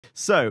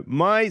So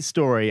my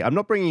story, I'm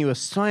not bringing you a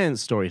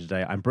science story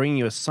today. I'm bringing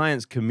you a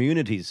science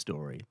community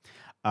story.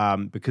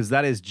 Because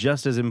that is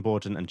just as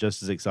important and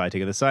just as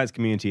exciting. And the science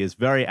community is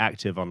very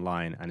active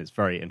online, and it's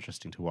very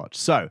interesting to watch.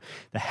 So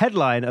the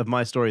headline of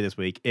my story this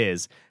week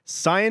is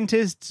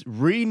Scientists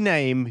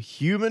Rename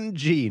Human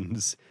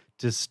Genes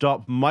to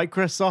Stop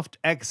Microsoft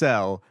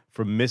Excel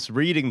from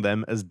Misreading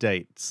Them as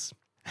Dates.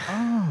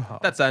 Oh.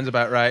 That sounds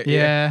about right.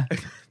 Yeah.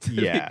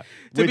 Yeah.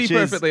 To be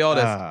perfectly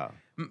honest,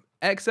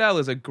 Excel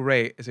is a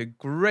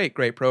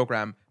great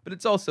program, but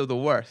it's also the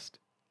worst.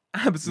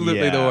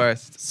 Absolutely the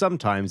worst.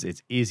 Sometimes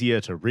it's easier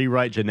to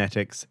rewrite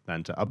genetics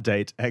than to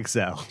update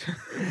Excel.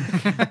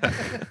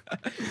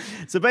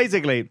 So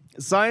basically,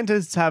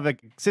 scientists have a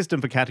system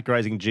for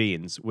categorizing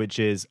genes, which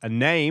is a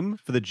name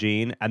for the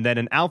gene and then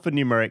an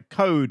alphanumeric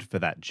code for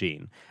that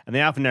gene. And the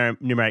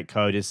alphanumeric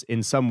code is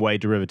in some way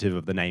derivative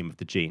of the name of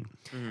the gene.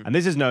 And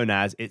this is known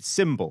as its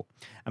symbol.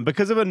 And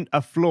because of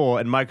a flaw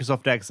in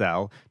Microsoft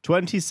Excel,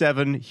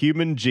 27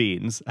 human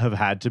genes have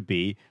had to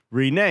be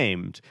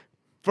renamed.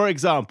 For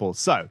example,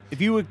 so if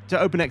you were to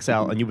open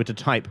Excel and you were to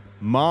type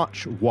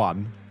March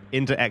 1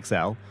 into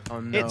Excel,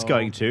 it's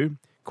going to,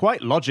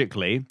 quite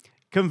logically,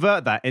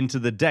 convert that into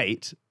the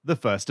date, the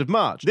 1st of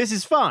March. This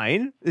is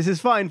fine. This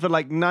is fine for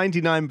like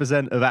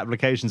 99% of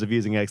applications of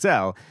using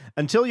Excel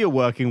until you're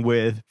working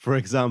with, for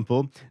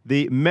example,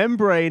 the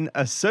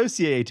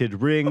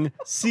membrane-associated ring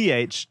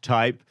CH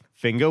type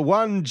finger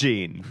 1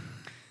 gene.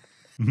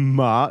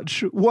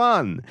 March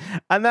 1.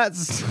 And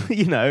that's,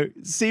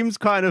 seems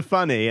kind of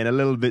funny and a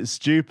little bit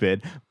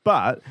stupid,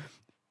 but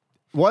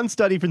one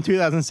study from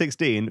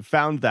 2016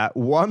 found that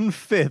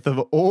 1/5 of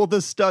all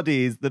the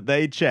studies that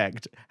they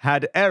checked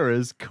had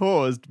errors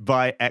caused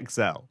by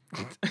Excel.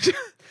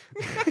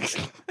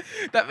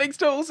 That makes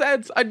total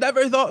sense. I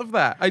never thought of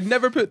that. I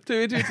never put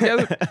two and two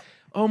together.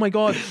 Oh my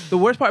God. The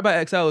worst part about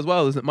Excel as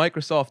well is that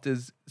Microsoft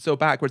is so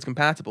backwards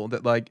compatible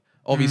that, like,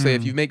 obviously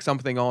if you make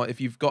something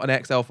if you've got an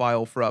Excel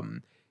file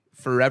from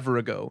forever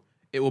ago,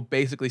 it will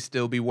basically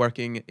still be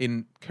working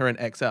in current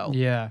Excel.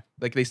 Yeah.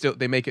 Like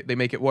they make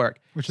it work.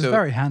 Which is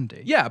very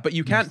handy. Yeah, but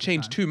you can't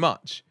change too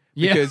much.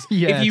 Yeah. Because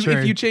Yeah,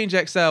 if you change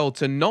Excel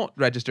to not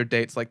register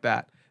dates like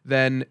that,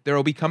 then there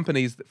will be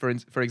companies that,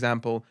 for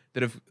example,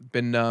 that have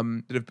been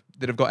that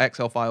have got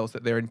Excel files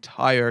that their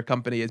entire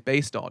company is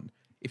based on.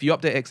 If you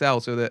update Excel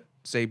so that,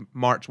 say,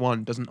 March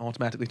 1 doesn't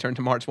automatically turn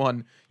to March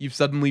 1, you've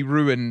suddenly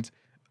ruined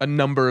a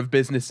number of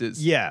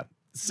businesses. Yeah.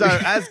 So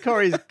as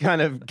Corey's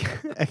kind of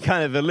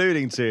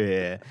alluding to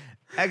here,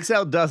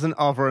 Excel doesn't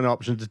offer an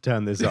option to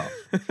turn this off.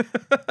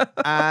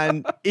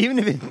 And even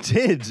if it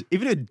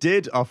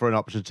did offer an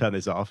option to turn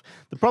this off,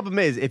 the problem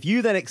is if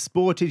you then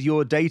exported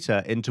your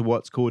data into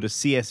what's called a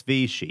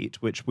CSV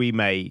sheet, which you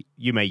may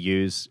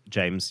use,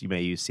 James, you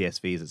may use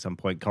CSVs at some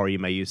point, Corey, you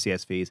may use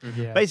CSVs.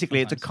 Yeah,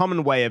 basically, it's a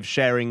common way of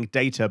sharing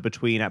data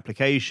between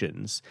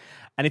applications.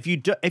 And if you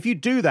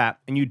do that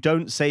and you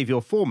don't save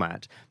your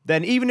format,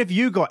 then even if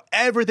you got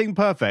everything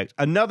perfect,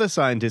 another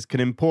scientist can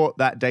import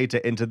that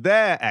data into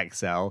their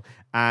Excel,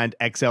 and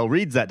Excel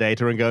reads that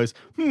data and goes,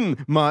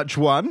 March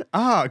 1?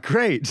 Ah,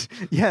 great.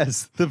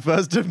 Yes, the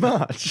 1st of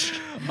March.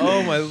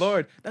 Oh, my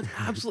Lord. That's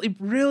absolutely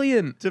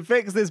brilliant. To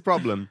fix this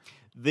problem,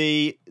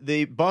 the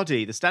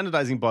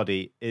standardizing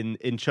body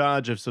in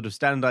charge of sort of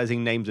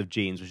standardizing names of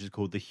genes, which is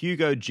called the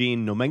Hugo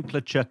Gene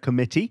Nomenclature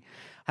Committee,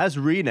 has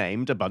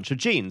renamed a bunch of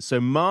genes. So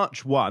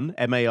March 1,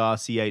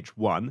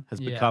 MARCH1,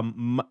 has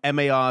become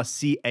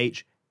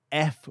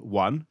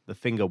MARCHF1, the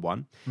finger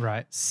 1.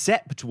 Right.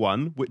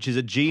 Sept1, which is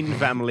a gene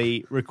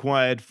family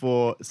required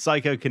for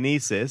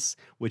psychokinesis,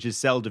 which is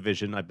cell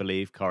division, I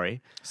believe,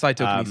 Corey.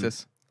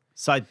 Cytokinesis.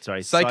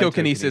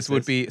 Psychokinesis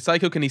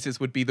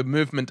would be the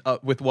movement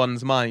with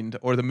one's mind,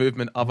 or the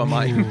movement of a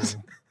mind.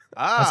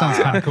 That sounds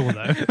kind of cool,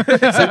 though.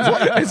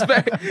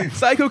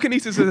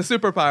 Psychokinesis is a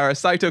superpower.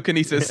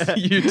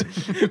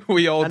 Cytokinesis,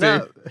 we all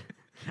do.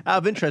 Out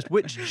of interest,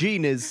 which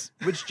gene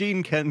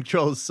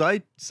controls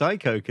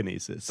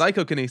psychokinesis?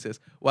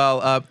 Psychokinesis.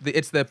 Well,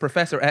 it's the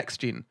Professor X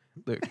gene,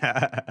 Luke.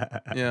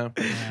 Yeah.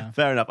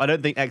 Fair enough. I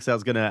don't think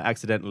Excel's going to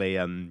accidentally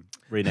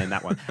rename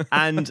that one.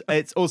 And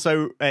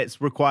it's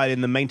required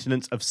in the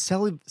maintenance of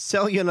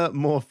cellular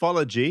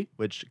morphology,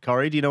 which,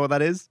 Corey, do you know what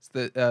that is? It's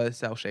the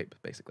cell shape,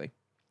 basically.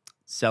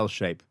 Cell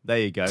shape. There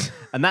you go.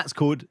 And that's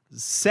called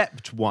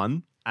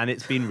Sept1, and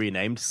it's been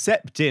renamed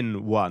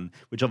Septin1,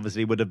 which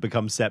obviously would have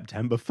become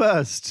September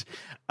 1st.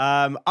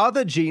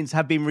 Other genes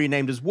have been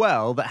renamed as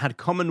well that had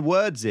common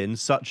words in,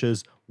 such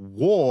as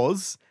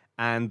wars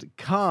and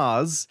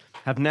cars,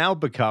 have now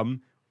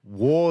become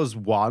Wars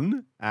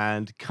 1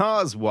 and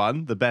Cars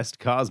 1, the best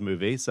Cars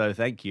movie. So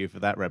thank you for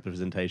that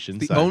representation.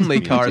 The only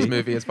Cars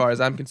movie, as far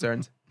as I'm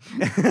concerned.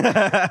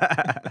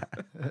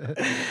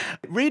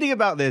 Reading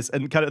about this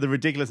and kind of the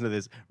ridiculousness of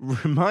this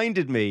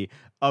reminded me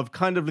of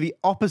kind of the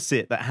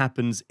opposite that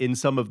happens in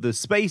some of the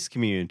space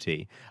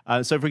community.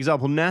 So, for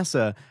example,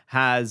 NASA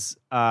has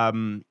a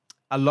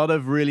lot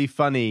of really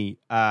funny.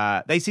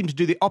 They seem to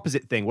do the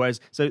opposite thing. Whereas,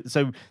 so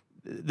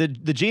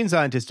the gene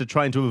scientists are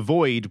trying to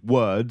avoid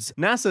words.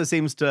 NASA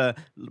seems to,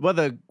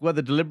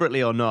 whether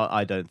deliberately or not,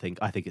 I think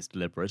it's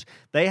deliberate.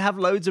 They have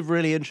loads of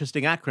really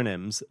interesting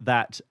acronyms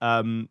that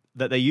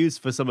they use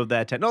for some of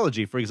their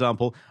technology. For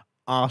example,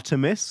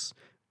 Artemis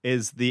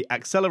is the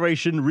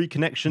acceleration,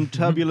 reconnection,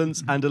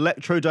 turbulence, and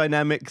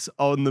electrodynamics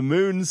on the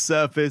moon's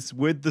surface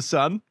with the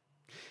sun.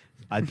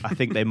 I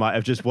think they might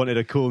have just wanted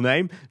a cool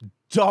name.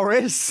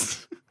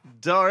 Doris.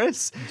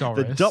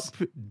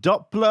 The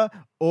Doppler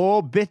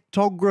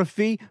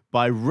orbitography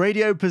by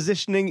radio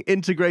positioning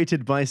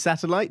integrated by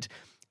satellite.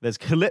 There's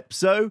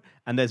Calypso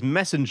and there's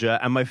Messenger,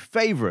 and my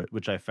favorite,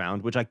 which I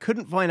found, which I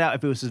couldn't find out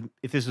if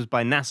this was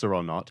by NASA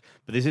or not,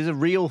 but this is a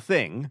real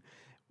thing,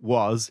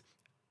 was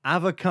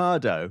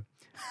Avocado,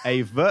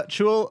 a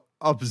virtual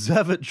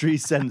observatory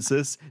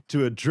census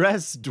to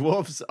address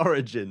dwarfs'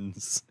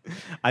 origins.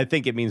 I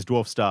think it means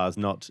dwarf stars,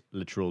 not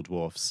literal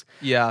dwarfs.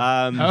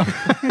 Yeah.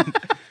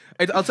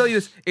 I'll tell you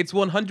this: it's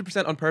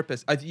 100% on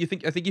purpose. I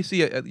think you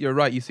see it. You're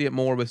right. You see it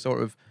more with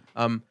sort of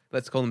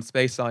let's call them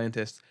space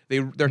scientists.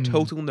 They're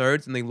total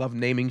nerds and they love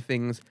naming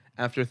things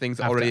after things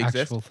that already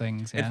exist. Actual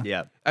things, yeah.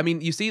 Yeah. I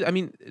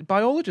mean,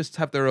 biologists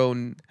have their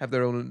own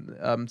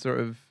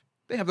sort of.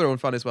 They have their own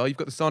fun as well. You've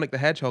got the Sonic the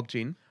Hedgehog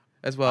gene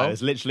as well. I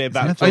was literally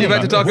about Are you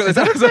about to talk about Is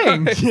that a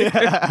thing?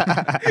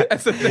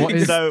 That's a thing. What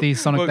is So- the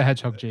Sonic the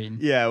Hedgehog gene?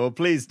 Yeah, well,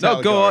 please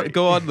tell. No,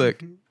 go on,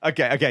 Luke.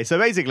 Okay. So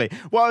basically,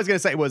 what I was going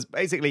to say was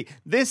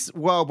this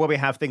world where we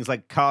have things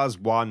like Cars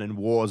 1 and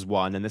Wars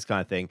 1 and this kind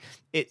of thing,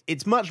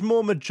 it's much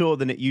more mature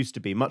than it used to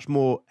be, much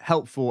more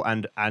helpful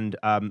and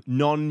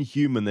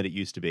non-human than it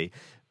used to be.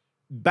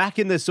 Back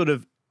in the sort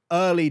of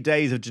early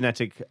days of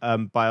genetic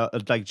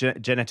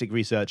genetic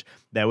research,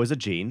 there was a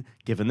gene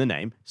given the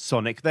name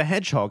Sonic the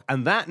Hedgehog,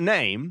 and that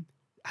name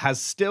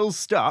has still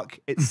stuck.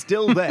 It's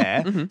still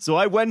there. So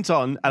I went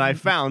on and I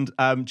found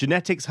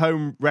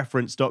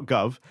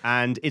geneticshomereference.gov,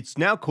 and it's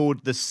now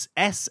called the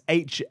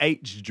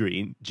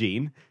SHH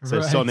gene, so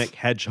Right. Sonic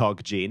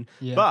Hedgehog gene.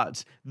 Yeah.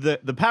 But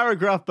the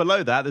paragraph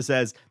below that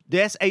says, the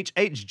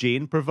SHH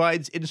gene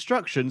provides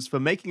instructions for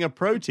making a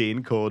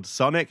protein called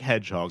Sonic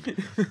Hedgehog.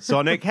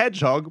 Sonic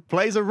Hedgehog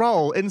plays a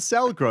role in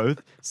cell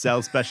growth,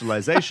 cell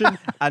specialization,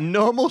 and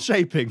normal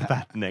shaping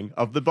patterning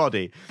of the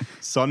body.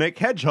 Sonic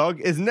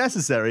Hedgehog is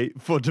necessary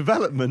for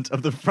development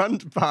of the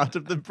front part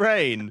of the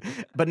brain.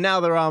 But now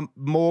there are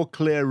more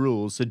clear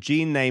rules. So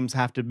gene names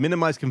have to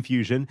minimize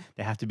confusion.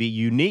 They have to be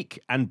unique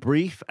and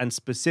brief and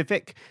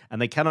specific,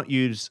 and they cannot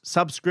use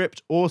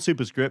subscript or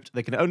superscript.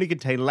 They can only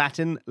contain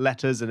Latin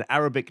letters and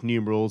Arabic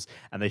numerals,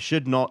 and they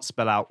should not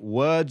spell out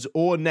words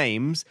or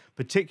names,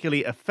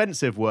 particularly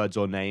offensive words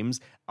or names,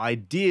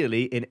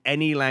 ideally in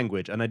any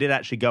language. And I did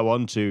actually go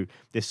on to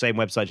this same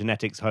website,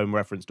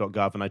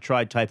 geneticshomereference.gov, and I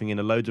tried typing in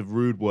a load of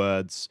rude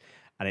words,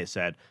 and it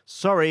said,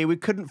 sorry, we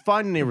couldn't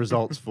find any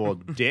results for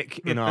dick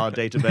in our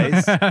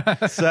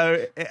database.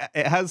 So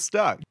it has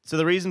stuck. So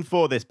the reason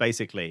for this,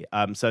 basically,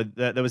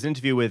 there was an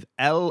interview with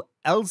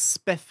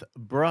Elspeth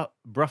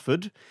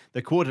Brufford,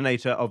 the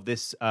coordinator of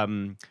this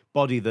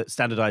body that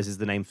standardizes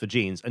the name for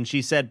genes. And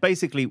she said,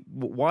 basically,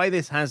 why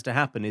this has to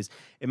happen is,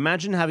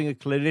 imagine having a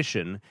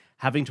clinician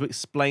having to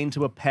explain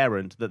to a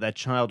parent that their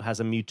child has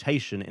a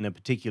mutation in a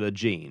particular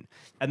gene.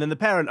 And then the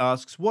parent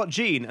asks, what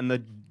gene? And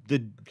the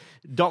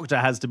doctor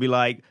has to be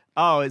like,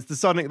 oh, it's the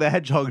Sonic the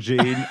Hedgehog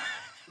gene.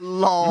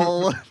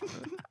 Lol.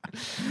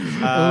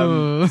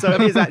 So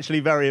it is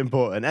actually very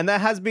important. And there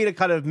has been a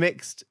kind of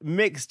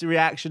mixed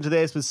reaction to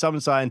this, with some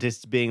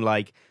scientists being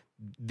like,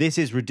 this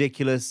is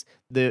ridiculous.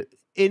 The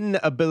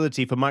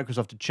inability for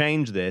Microsoft to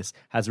change this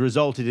has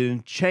resulted in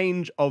a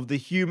change of the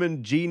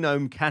human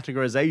genome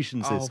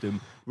categorization system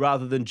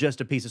rather than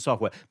just a piece of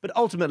software. But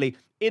ultimately,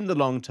 in the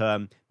long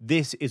term,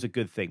 this is a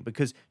good thing,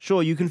 because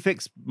sure, you can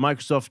fix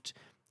Microsoft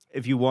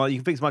if you want, you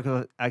can fix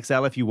Microsoft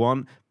Excel if you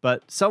want,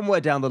 but somewhere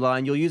down the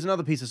line, you'll use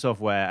another piece of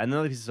software and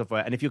another piece of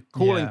software. And if you're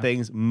calling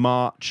things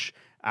March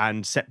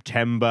and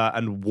September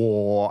and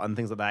war and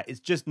things like that, it's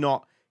just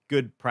not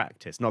good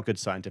practice, not good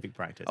scientific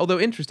practice. Although,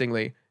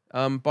 interestingly,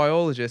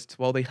 biologists,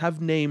 while they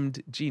have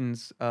named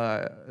genes,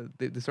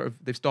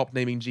 they've stopped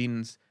naming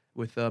genes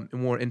with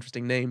more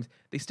interesting names.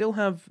 They still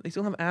have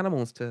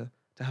animals to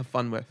have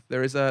fun with.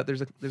 There's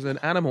an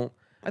animal.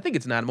 I think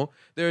it's an animal.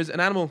 There's an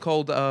animal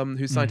called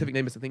whose scientific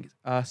name is, I think,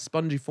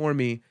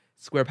 Spongiforme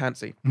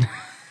squarepantsy.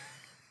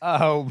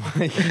 Oh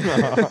my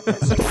god.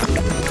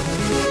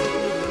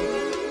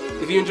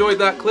 If you enjoyed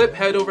that clip,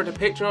 head over to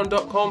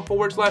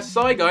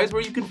patreon.com/SciGuys,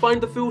 where you can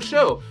find the full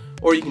show.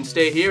 Or you can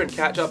stay here and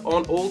catch up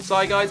on old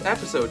SciGuys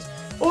episodes.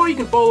 Or you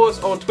can follow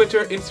us on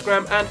Twitter,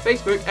 Instagram, and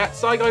Facebook at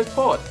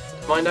SciGuysPod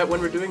to find out when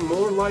we're doing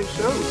more live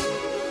shows.